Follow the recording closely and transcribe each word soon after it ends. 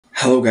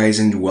Hello guys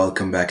and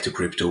welcome back to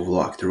Crypto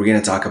Vlog. Today we're going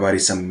to talk about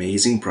this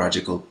amazing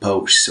project called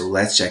Powsche, so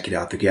let's check it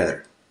out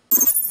together.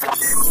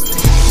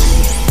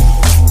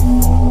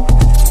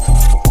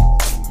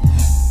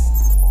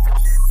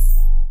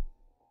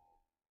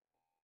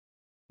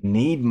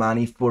 Need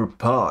money for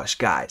Powsche,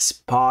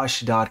 guys.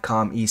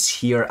 Powsche.com is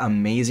here.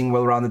 Amazing,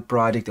 well-rounded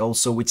project,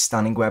 also with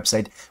stunning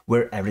website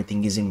where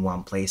everything is in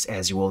one place,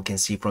 as you all can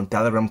see, from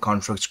Telegram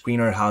contract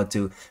screener, how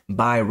to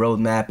buy,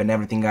 roadmap, and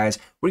everything, guys.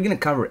 We're gonna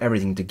cover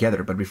everything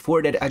together, but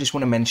before that, I just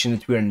want to mention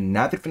that we are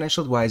not a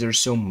financial advisor,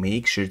 so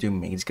make sure to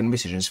make these kind of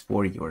decisions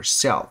for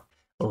yourself.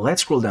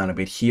 Let's scroll down a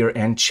bit here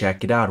and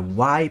check it out.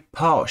 Why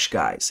Powsche,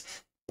 guys?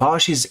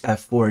 Powsche is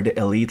for the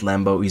elite,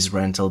 Lambo is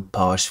rental,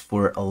 Powsche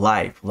for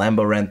life.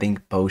 Lambo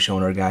renting, Powsche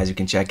owner, guys, you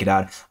can check it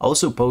out.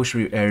 Also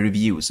Powsche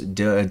reviews.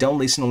 Don't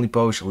listen only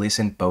Powsche,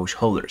 listen Powsche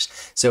holders.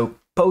 So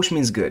Powsche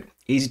means good,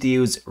 easy to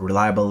use,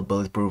 reliable,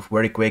 bulletproof,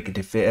 very quick,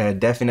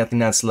 definitely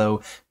not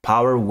slow,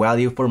 power,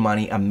 value for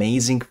money,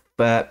 amazing.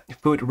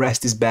 Foot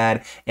rest is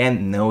bad,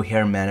 and no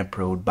hair man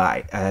approved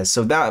by.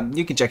 So that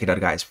you can check it out,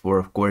 guys. For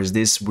of course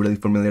this really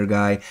familiar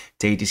guy,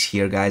 Tate is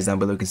here, guys. Down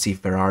below you can see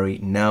Ferrari,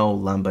 no,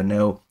 Lambo,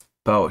 no.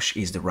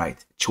 Powsche is the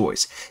right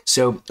choice.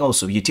 So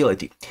also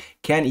utility,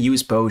 can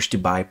use Powsche to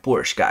buy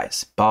Porsche,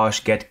 guys.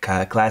 Powsche get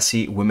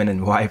classy, women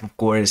and wife, of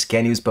course.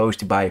 Can use Powsche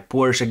to buy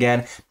Porsche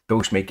again.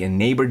 Powsche make a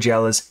neighbor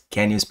jealous.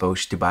 Can use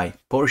Powsche to buy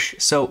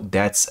Porsche. So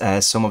that's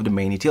some of the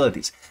main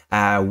utilities.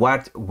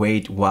 What,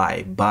 wait,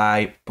 why?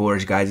 Buy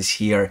Porsche, guys, is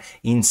here.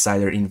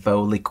 Insider info,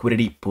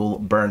 liquidity pool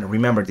burn.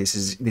 Remember, this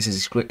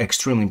is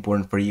extremely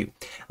important for you.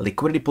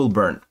 Liquidity pool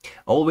burn,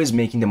 always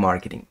making the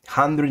marketing.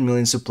 100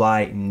 million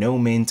supply, no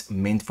mint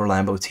for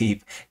Lambo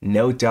thief,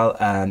 no tell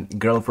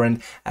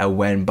girlfriend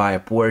when buy a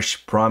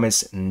Porsche,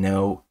 promise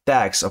no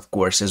tax, of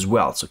course, as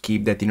well. So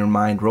keep that in your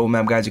mind.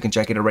 Roadmap, guys, you can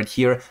check it out right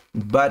here,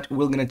 but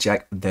we're gonna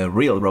check the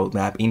real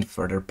roadmap in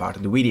further part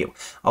of the video.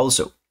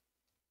 Also,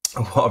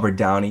 Robert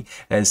Downey,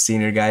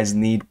 senior, guys,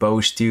 need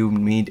Powsche to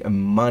need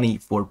money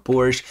for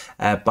Porsche,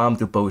 pump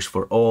to Powsche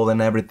for all and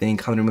everything.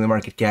 100 million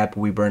market cap.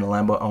 We burn a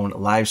Lambo on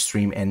live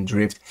stream and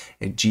drift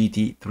a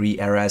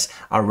GT3 RS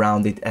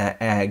around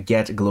it,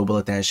 get global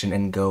attention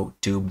and go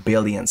to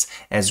billions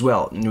as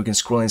well. You can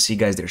scroll and see,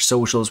 guys, their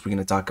socials. We're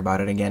gonna talk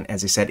about it again,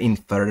 as I said, in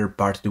further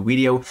part of the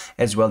video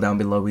as well. Down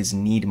below is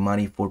need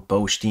money for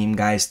Powsche team,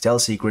 guys. Tell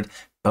secret.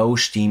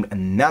 Powsche team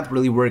not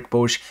really work.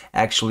 Powsche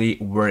actually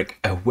work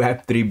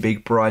Web3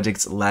 big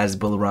projects. Last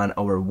bull run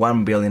over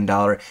 $1 billion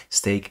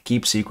stake.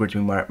 Keep secret.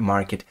 We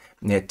market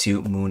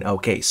to moon.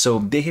 Okay, so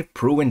they have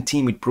proven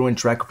team with proven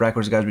track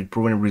records, guys, with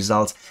proven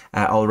results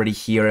already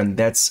here, and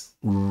that's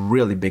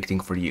really big thing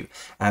for you.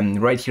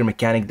 Right here,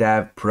 mechanic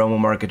dev, promo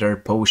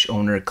marketer, Powsche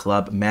owner,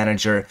 club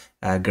manager,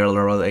 girl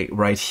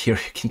right here.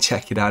 You can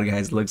check it out,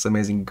 guys. Looks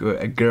amazing,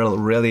 girl,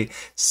 really.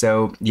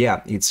 So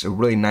yeah, it's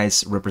really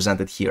nice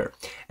represented here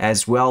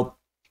as well.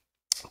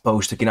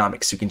 Powsche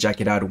economics, you can check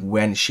it out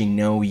when she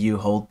know you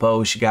hold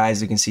Powsche,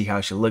 guys. You can see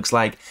how she looks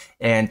like,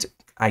 and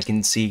I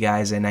can see,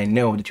 guys, and I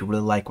know that you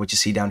really like what you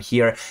see down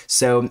here.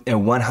 So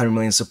 100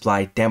 million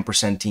supply,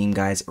 10% team,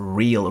 guys,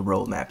 real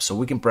roadmap. So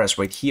we can press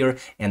right here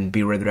and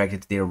be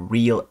redirected to their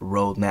real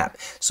roadmap.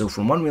 So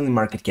from 1 million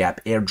market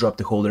cap, airdrop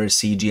to holders,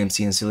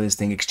 CGMC and C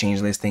listing,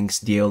 exchange listings,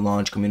 deal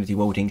launch, community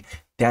voting.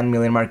 10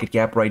 million market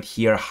cap right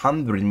here,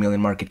 100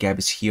 million market cap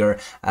is here.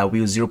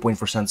 We use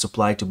 0.4%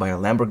 supply to buy a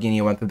Lamborghini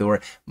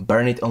Aventador,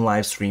 burn it on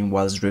live stream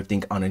whilst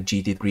drifting on a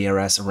GT3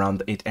 RS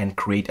around it, and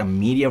create a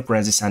media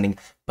frenzy sending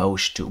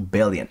Powsche to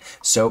billion.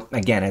 So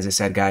again, as I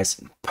said,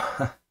 guys,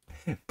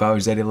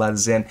 Powsche that it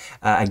lets in.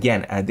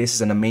 Again, this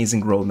is an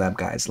amazing roadmap,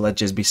 guys. Let's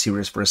just be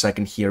serious for a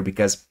second here,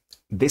 because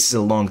this is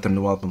a long-term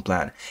development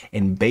plan,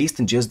 and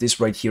based on just this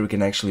right here, you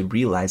can actually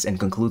realize and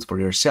conclude for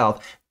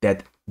yourself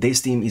that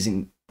this team is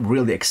in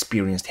really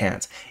experienced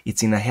hands.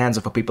 It's in the hands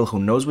of a people who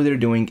knows what they're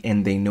doing,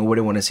 and they know where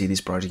they want to see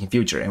this project in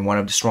future. And one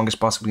of the strongest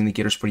possible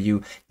indicators for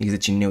you is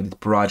that you know that the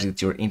project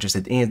that you're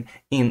interested in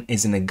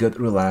is in a good,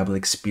 reliable,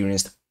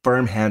 experienced,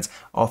 firm hands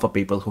of a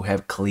people who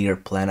have clear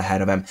plan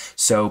ahead of them.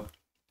 So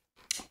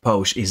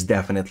Powsche is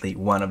definitely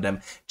one of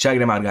them. Check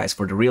them out, guys.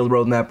 For the real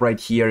roadmap right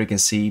here, you can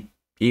see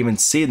even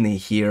Sydney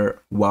here,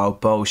 wow,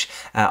 Powsche,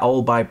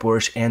 all buy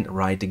Porsche and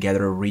ride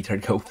together,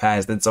 retard go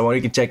fast, and so on.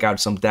 You can check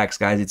out some text,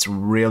 guys. It's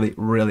really,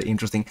 really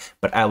interesting,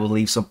 but I will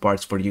leave some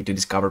parts for you to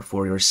discover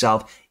for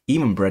yourself.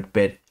 Even Brad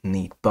Pitt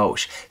need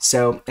Powsche.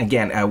 So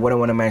again, what I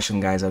want to mention,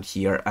 guys, out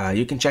here,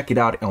 you can check it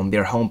out on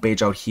their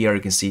homepage out here.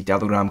 You can see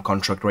Telegram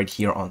contract right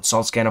here on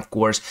SaltScan, of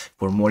course,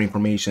 for more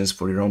information,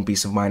 for your own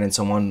peace of mind and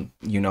so on.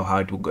 You know how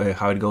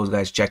it goes,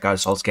 guys. Check out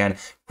SaltScan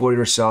for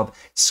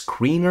yourself.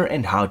 Screener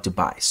and how to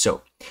buy.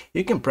 So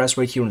you can press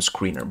right here on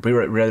screener, be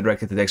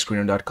redirected to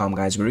dexscreener.com,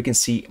 guys, where you can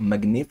see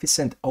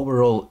magnificent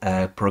overall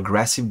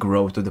progressive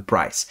growth to the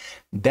price.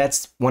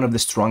 That's one of the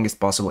strongest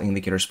possible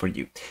indicators for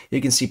you.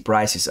 You can see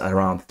prices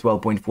around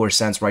 12.4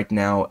 cents balance right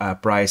now,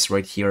 price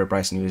right here,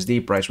 price in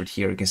USD, price right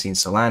here, you can see in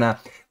Solana,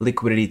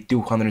 liquidity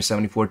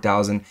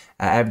 274,000,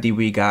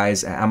 FDV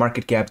guys, a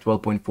market cap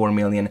 12.4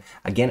 million.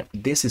 Again,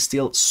 this is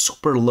still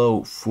super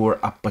low for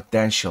a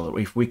potential,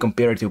 if we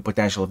compare it to the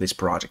potential of this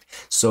project.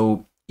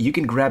 So you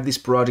can grab this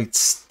project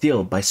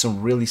still by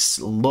some really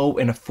low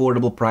and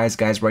affordable price,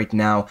 guys. Right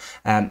now,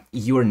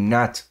 you're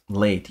not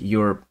late.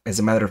 You're, as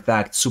a matter of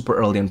fact, super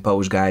early in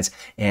Powsche, guys.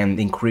 And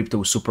in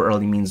crypto, super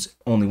early means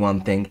only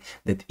one thing,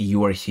 that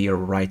you are here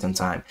right on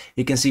time.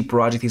 You can see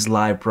project is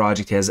live.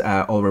 Project has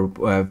over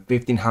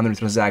 1,500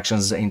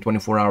 transactions in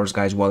 24 hours,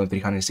 guys. Volume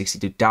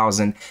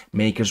 362,000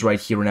 makers right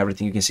here and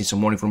everything. You can see some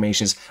more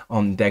information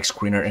on DEX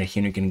screener, and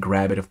here you can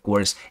grab it, of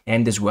course,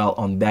 and as well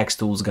on DEX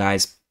tools,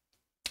 guys.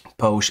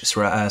 Powsche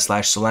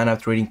slash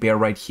Solana trading pair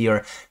right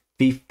here,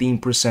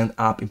 15%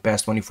 up in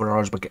past 24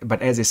 hours.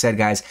 But as I said,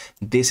 guys,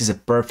 this is a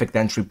perfect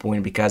entry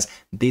point because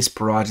this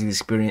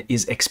project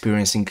is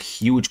experiencing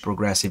huge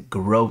progressive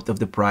growth of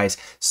the price.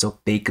 So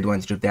take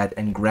advantage of that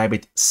and grab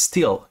it.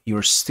 Still,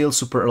 you're still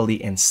super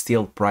early and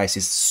still price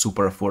is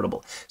super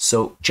affordable.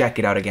 So check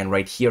it out again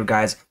right here,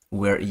 guys,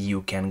 where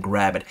you can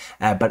grab it.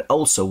 But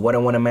also what I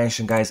want to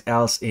mention, guys,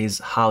 else is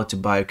how to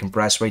buy. You can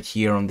press right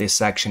here on this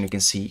section. You can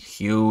see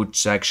huge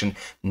section,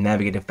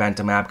 navigate the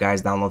Phantom app,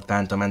 guys, download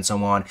Phantom and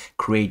so on,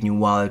 create new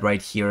wallet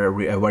right here,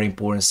 a very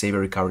important save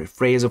and recovery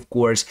phrase, of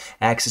course,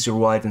 access your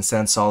wallet and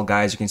send all,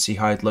 guys. You can see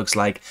how it looks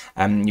like.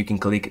 You can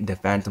click the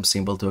Phantom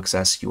symbol to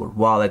access your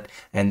wallet,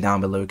 and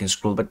down below you can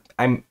scroll. But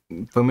I'm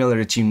familiar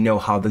that you know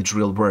how the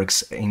drill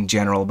works in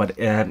general, but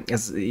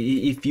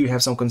if you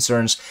have some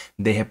concerns,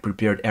 they have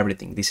prepared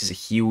everything. This is a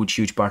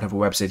huge part of a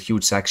website,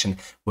 huge section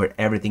where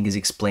everything is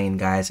explained,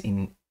 guys,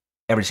 in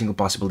every single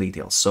possible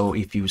detail. So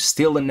if you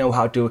still don't know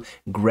how to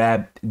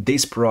grab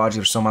this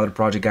project or some other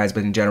project, guys,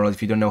 but in general,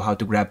 if you don't know how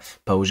to grab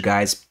Powsche,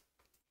 guys,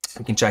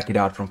 you can check it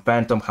out from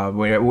Phantom,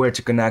 where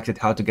to connect it,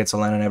 how to get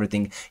Solana, and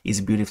everything is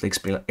beautifully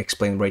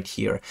explained right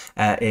here,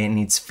 and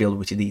it's filled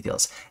with the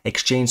details.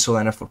 Exchange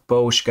Solana for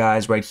Powsche,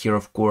 guys, right here,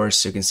 of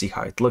course. You can see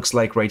how it looks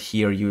like right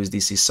here.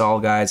 USDC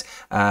Sol, guys,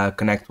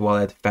 connect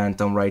wallet,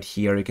 Phantom right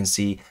here. You can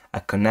see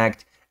a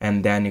connect,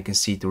 and then you can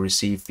see to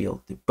receive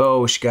field to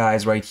Powsche,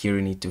 guys. Right here,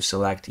 you need to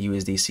select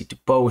USDC to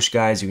Powsche,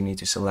 guys. You need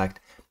to select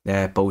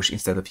Powsche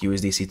instead of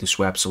USDC to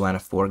swap Solana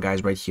for,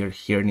 guys. Right here,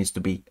 here needs to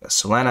be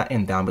Solana,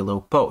 and down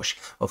below Powsche,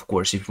 of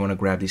course, if you want to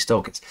grab these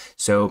tokens.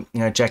 So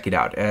check it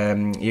out.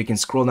 You can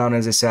scroll down,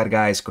 as I said,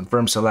 guys,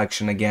 confirm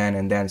selection again,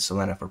 and then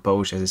Solana for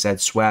Powsche, as I said,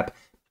 swap.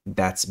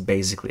 That's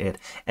basically it.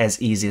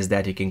 As easy as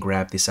that, you can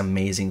grab this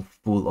amazing,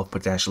 full of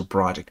potential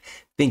project.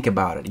 Think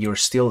about it. You're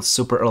still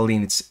super early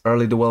in its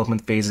early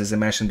development phase, as I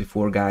mentioned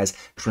before, guys.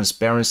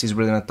 Transparency is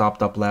really on a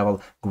top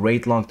level.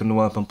 Great long-term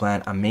development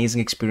plan, amazing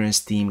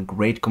experienced team,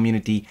 great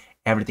community.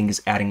 Everything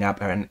is adding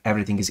up and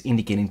everything is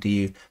indicating to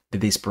you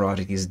that this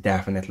project is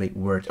definitely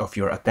worth of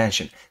your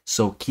attention.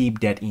 So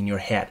keep that in your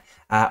head.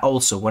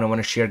 Also, what I want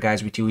to share,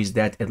 guys, with you is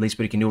that at least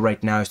what you can do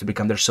right now is to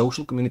become their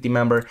social community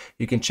member.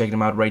 You can check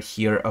them out right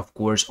here, of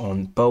course,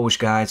 on Powsche,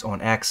 guys,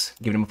 on X.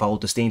 Give them a follow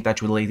to stay in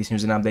touch with the latest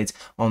news and updates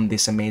on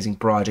this amazing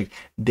project.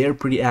 They're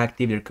pretty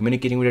active. They're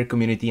communicating with their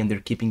community, and they're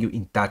keeping you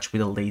in touch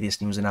with the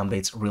latest news and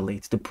updates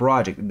related to the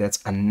project. That's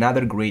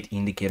another great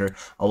indicator.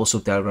 Also,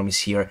 Telegram is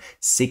here.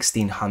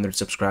 1,600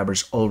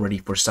 subscribers already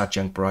for such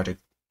a young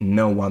project.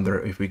 No wonder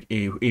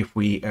if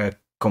we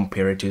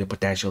compare it to the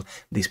potential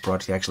this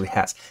project actually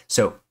has.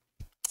 So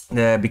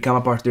become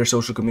a part of their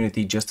social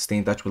community just to stay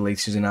in touch with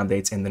latest news and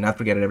updates, and do not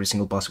forget that every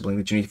single possible link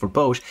that you need for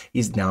Powsche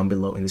is down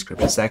below in the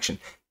description section.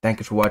 Thank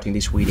you for watching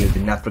this video.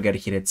 Do not forget to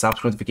hit that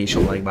subscribe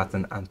notification like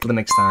button. Until the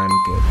next time,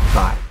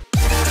 goodbye.